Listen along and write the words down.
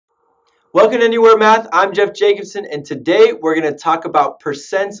Welcome to Anywhere Math. I'm Jeff Jacobson, and today we're going to talk about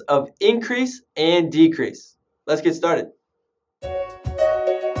percents of increase and decrease. Let's get started.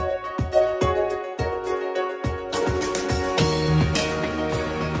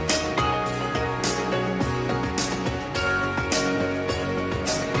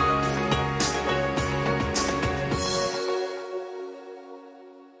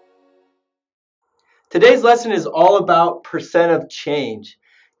 Today's lesson is all about percent of change.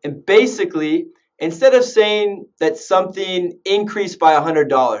 And basically, instead of saying that something increased by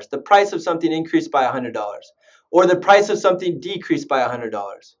 $100, the price of something increased by $100, or the price of something decreased by $100,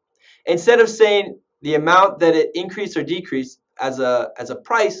 instead of saying the amount that it increased or decreased as a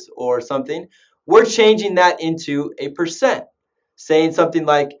price or something, we're changing that into a percent. Saying something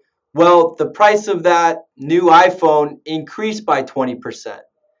like, well, the price of that new iPhone increased by 20%.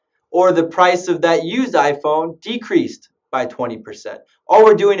 Or the price of that used iPhone decreased by 20%. All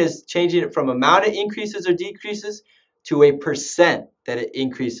we're doing is changing it from amount it increases or decreases to a percent that it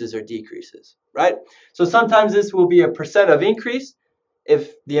increases or decreases, right? So sometimes this will be a percent of increase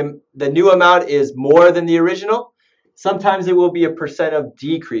if the new amount is more than the original. Sometimes it will be a percent of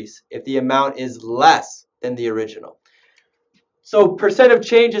decrease if the amount is less than the original. So percent of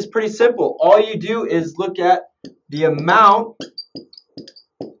change is pretty simple. All you do is look at the amount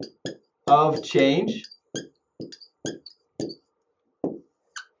of change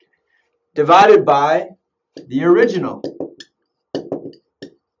divided by the original.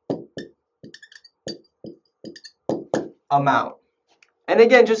 Amount. And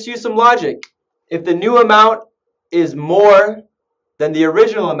again, just use some logic. If the new amount is more than the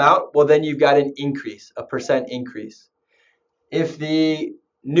original amount, well, then you've got an increase, a percent increase. If the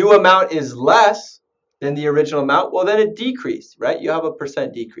new amount is less than the original amount, well, then it decreased, right? You have a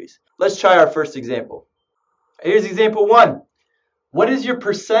percent decrease. Let's try our first example. Here's example 1. What is your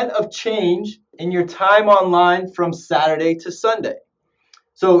percent of change in your time online from Saturday to Sunday?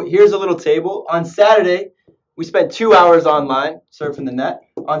 So here's a little table. On Saturday, we spent 2 hours online surfing the net.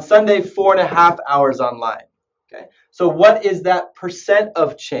 On Sunday, 4.5 hours online. Okay. So what is that percent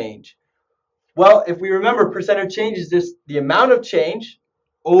of change? Well, if we remember, percent of change is just the amount of change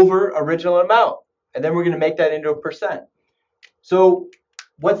over original amount. And then we're going to make that into a percent. So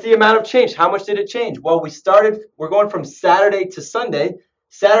what's the amount of change? How much did it change? Well, we're going from Saturday to Sunday.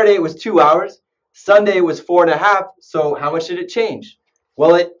 Saturday it was 2 hours. Sunday it was 4.5. So how much did it change?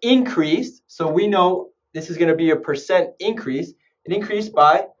 Well, it increased. So we know this is going to be a percent increase. It increased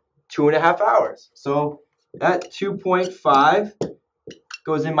by 2.5 hours. So that 2.5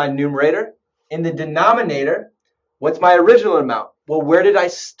 goes in my numerator. In the denominator, what's my original amount? Well, where did I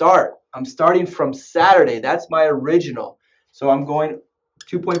start? I'm starting from Saturday. That's my original. So I'm going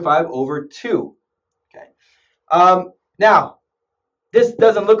 2.5 over 2. Okay. Now, this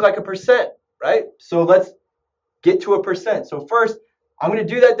doesn't look like a percent, right? So let's get to a percent. So first, I'm going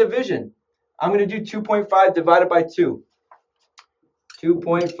to do that division. I'm going to do 2.5 divided by 2.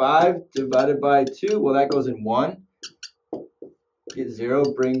 2.5 divided by 2, well, that goes in 1. Get 0,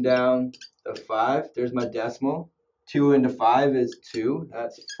 bring down the 5. There's my decimal. 2 into 5 is 2.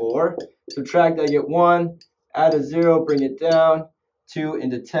 That's 4. Subtract, I get 1. Add a 0, bring it down. 2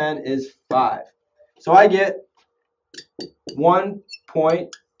 into 10 is 5. So I get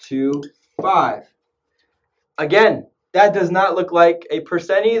 1.25. Again, that does not look like a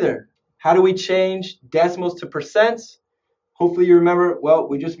percent either. How do we change decimals to percents? Hopefully you remember, well,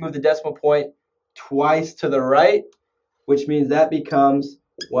 we just moved the decimal point twice to the right, which means that becomes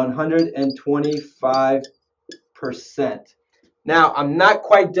 125%. Now, I'm not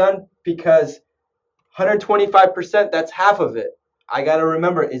quite done because 125%, that's half of it. I got to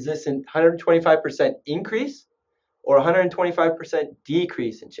remember, is this a 125% increase or 125%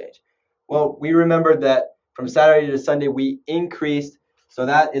 decrease in change? Well, we remember that from Saturday to Sunday, we increased, so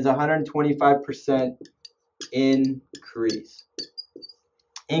that is 125% increase.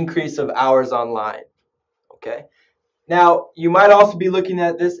 Increase of hours online, okay? Now, you might also be looking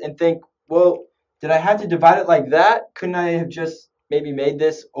at this and think, well, did I have to divide it like that? Couldn't I have just maybe made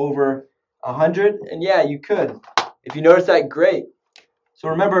this over 100? And yeah, you could. If you notice that, great. So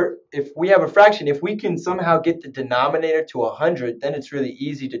remember, if we have a fraction, if we can somehow get the denominator to 100, then it's really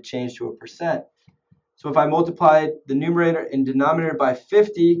easy to change to a percent. So if I multiply the numerator and denominator by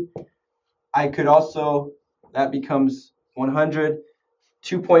 50, I could also, that becomes 100.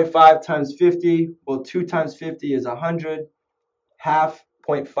 2.5 times 50, well, 2 times 50 is 100. Half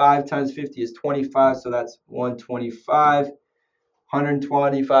 0.5 times 50 is 25, so that's 125.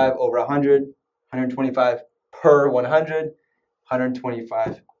 125 over 100, 125 per 100,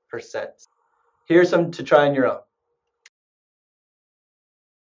 125%. Here's some to try on your own.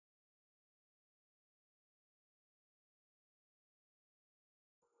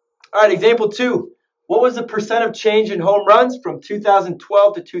 All right, example 2. What was the percent of change in home runs from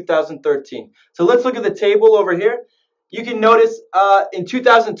 2012 to 2013? So let's look at the table over here. You can notice in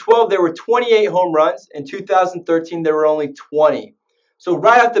 2012 there were 28 home runs. In 2013 there were only 20. So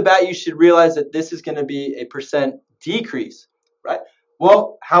right off the bat you should realize that this is going to be a percent decrease, right?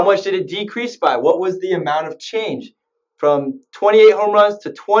 Well, how much did it decrease by? What was the amount of change? From 28 home runs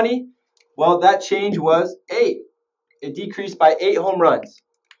to 20? Well, that change was 8. It decreased by 8 home runs.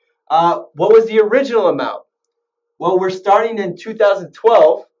 What was the original amount? Well, we're starting in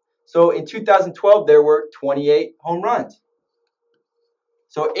 2012. So in 2012, there were 28 home runs.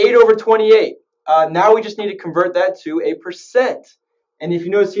 So 8 over 28. Now we just need to convert that to a percent. And if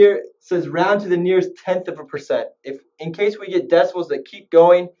you notice here, it says round to the nearest tenth of a percent. If in case we get decimals that keep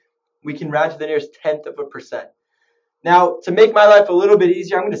going, we can round to the nearest tenth of a percent. Now, to make my life a little bit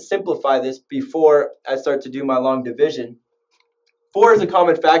easier, I'm going to simplify this before I start to do my long division. 4 is a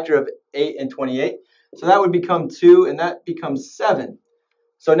common factor of 8 and 28. So that would become 2, and that becomes 7.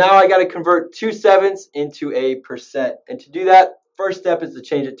 So now I got to convert 2 sevenths into a percent. And to do that, first step is to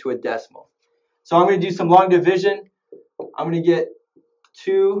change it to a decimal. So I'm going to do some long division. I'm going to get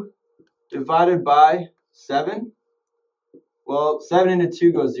 2 divided by 7. Well, 7 into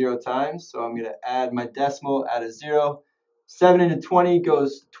 2 goes 0 times. So I'm going to add my decimal, add a 0. 7 into 20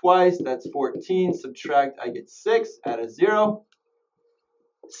 goes twice. That's 14. Subtract, I get 6. Add a 0.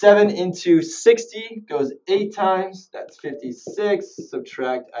 7 into 60 goes 8 times. That's 56.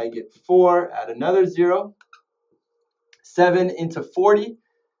 Subtract, I get 4. Add another 0. 7 into 40,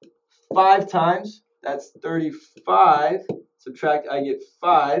 5 times. That's 35. Subtract, I get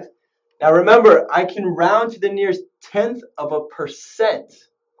 5. Now remember, I can round to the nearest tenth of a percent.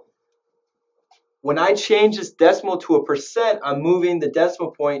 When I change this decimal to a percent, I'm moving the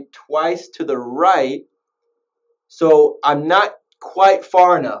decimal point twice to the right. So I'm not quite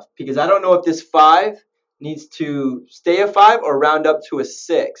far enough because I don't know if this 5 needs to stay a 5 or round up to a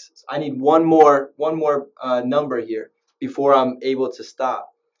 6. So I need one more number here before I'm able to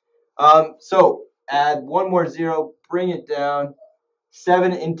stop. So add one more 0, bring it down.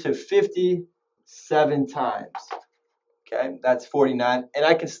 7 into 50, 7 times. Okay, that's 49. And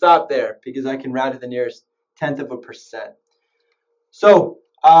I can stop there because I can round to the nearest tenth of a percent. So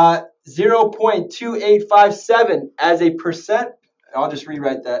 0.2857 as a percent, I'll just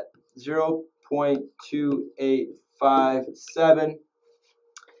rewrite that. 0.2857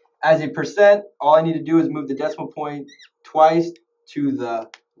 as a percent. All I need to do is move the decimal point twice to the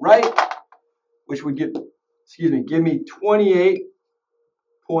right, which would give me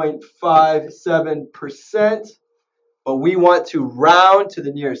 28.57%. But we want to round to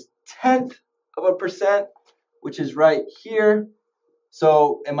the nearest tenth of a percent, which is right here.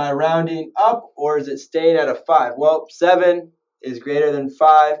 So am I rounding up or is it staying at a 5? Well, 7 is greater than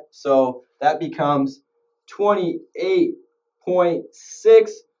 5, so that becomes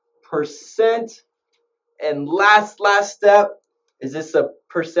 28.6%. And last step, is this a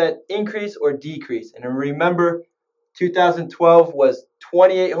percent increase or decrease? And remember, 2012 was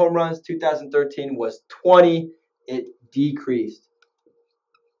 28 home runs, 2013 was 20. It decreased.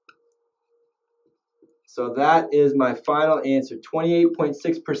 So that is my final answer,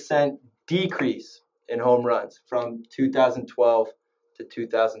 28.6% decrease in home runs from 2012 to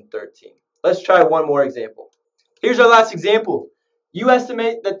 2013. Let's try one more example. Here's our last example. You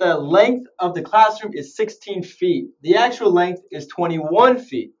estimate that the length of the classroom is 16 feet. The actual length is 21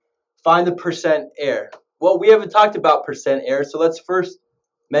 feet. Find the percent error. Well, we haven't talked about percent error, so let's first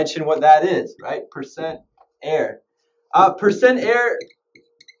mention what that is, right? Percent error. Percent error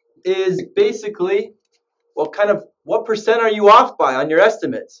is basically, well, what percent are you off by on your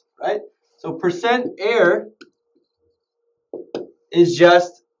estimates, right? So percent error is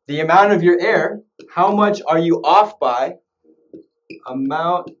just the amount of your error. How much are you off by?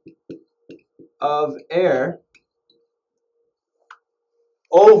 Amount of error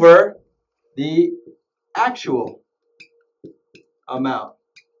over the actual amount.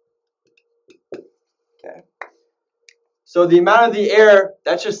 Okay. So the amount of the error,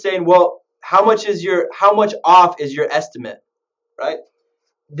 that's just saying, well, how much off is your estimate, right?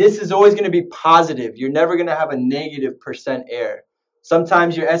 This is always going to be positive. You're never going to have a negative percent error.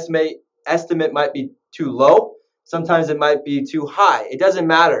 Sometimes your estimate might be too low. Sometimes it might be too high. It doesn't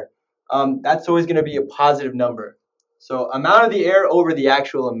matter. That's always going to be a positive number. So amount of the error over the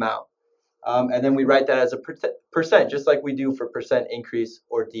actual amount. And then we write that as a percent, just like we do for percent increase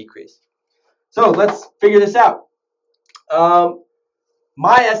or decrease. So let's figure this out.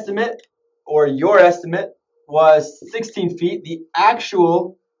 My estimate, or your estimate, was 16 feet. The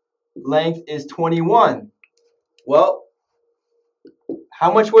actual length is 21. Well,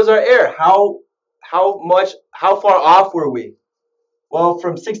 how much was our error? How far off were we? Well,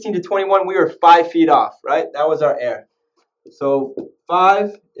 from 16 to 21, we were 5 feet off, right? That was our error. So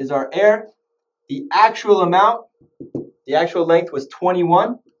 5 is our error. The actual amount, the actual length was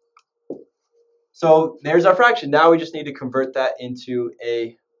 21. So there's our fraction. Now we just need to convert that into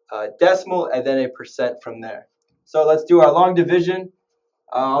a decimal and then a percent from there. So let's do our long division.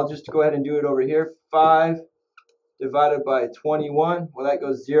 I'll just go ahead and do it over here. 5 divided by 21. Well, that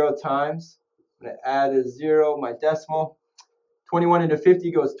goes 0 times. I'm going to add a 0, my decimal. 21 into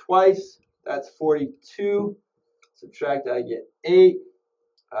 50 goes twice. That's 42. Subtract, I get 8.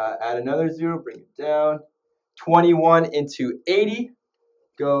 Add another 0, bring it down. 21 into 80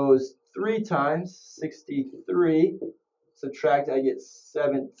 goes 3 times. 63. Subtract, I get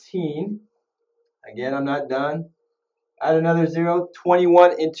 17. Again, I'm not done. Add another 0.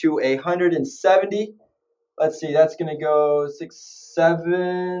 21 into 170. Let's see, that's going to go 6,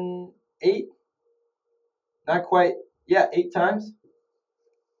 7, 8. Not quite. Yeah, 8 times.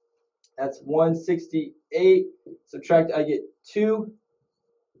 That's 168. Subtract, I get 2.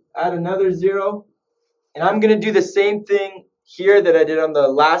 Add another 0. And I'm going to do the same thing here that I did on the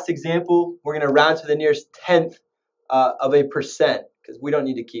last example. We're going to round to the nearest tenth of a percent because we don't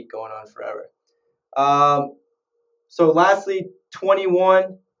need to keep going on forever. So lastly,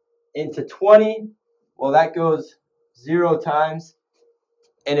 21 into 20. Well, that goes 0 times.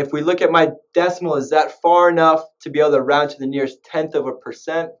 And if we look at my decimal, is that far enough to be able to round to the nearest tenth of a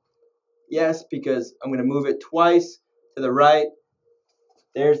percent? Yes, because I'm going to move it twice to the right.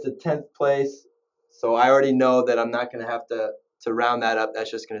 There's the 10th place. So I already know that I'm not going to have to round that up. That's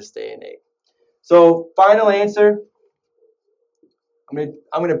just going to stay an 8. So final answer, I'm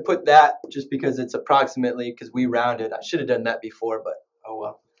going to put that just because it's approximately, because we rounded. I should have done that before, but oh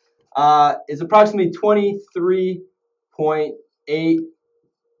well. It's approximately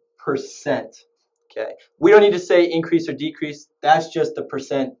 23.8%. Okay. We don't need to say increase or decrease. That's just the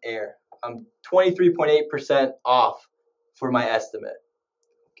percent error. I'm 23.8% off for my estimate.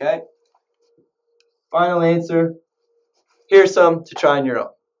 Okay. Final answer. Here's some to try on your own.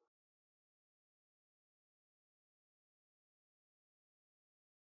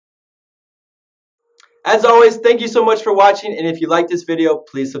 As always, thank you so much for watching, and if you like this video,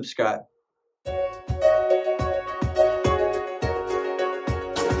 please subscribe.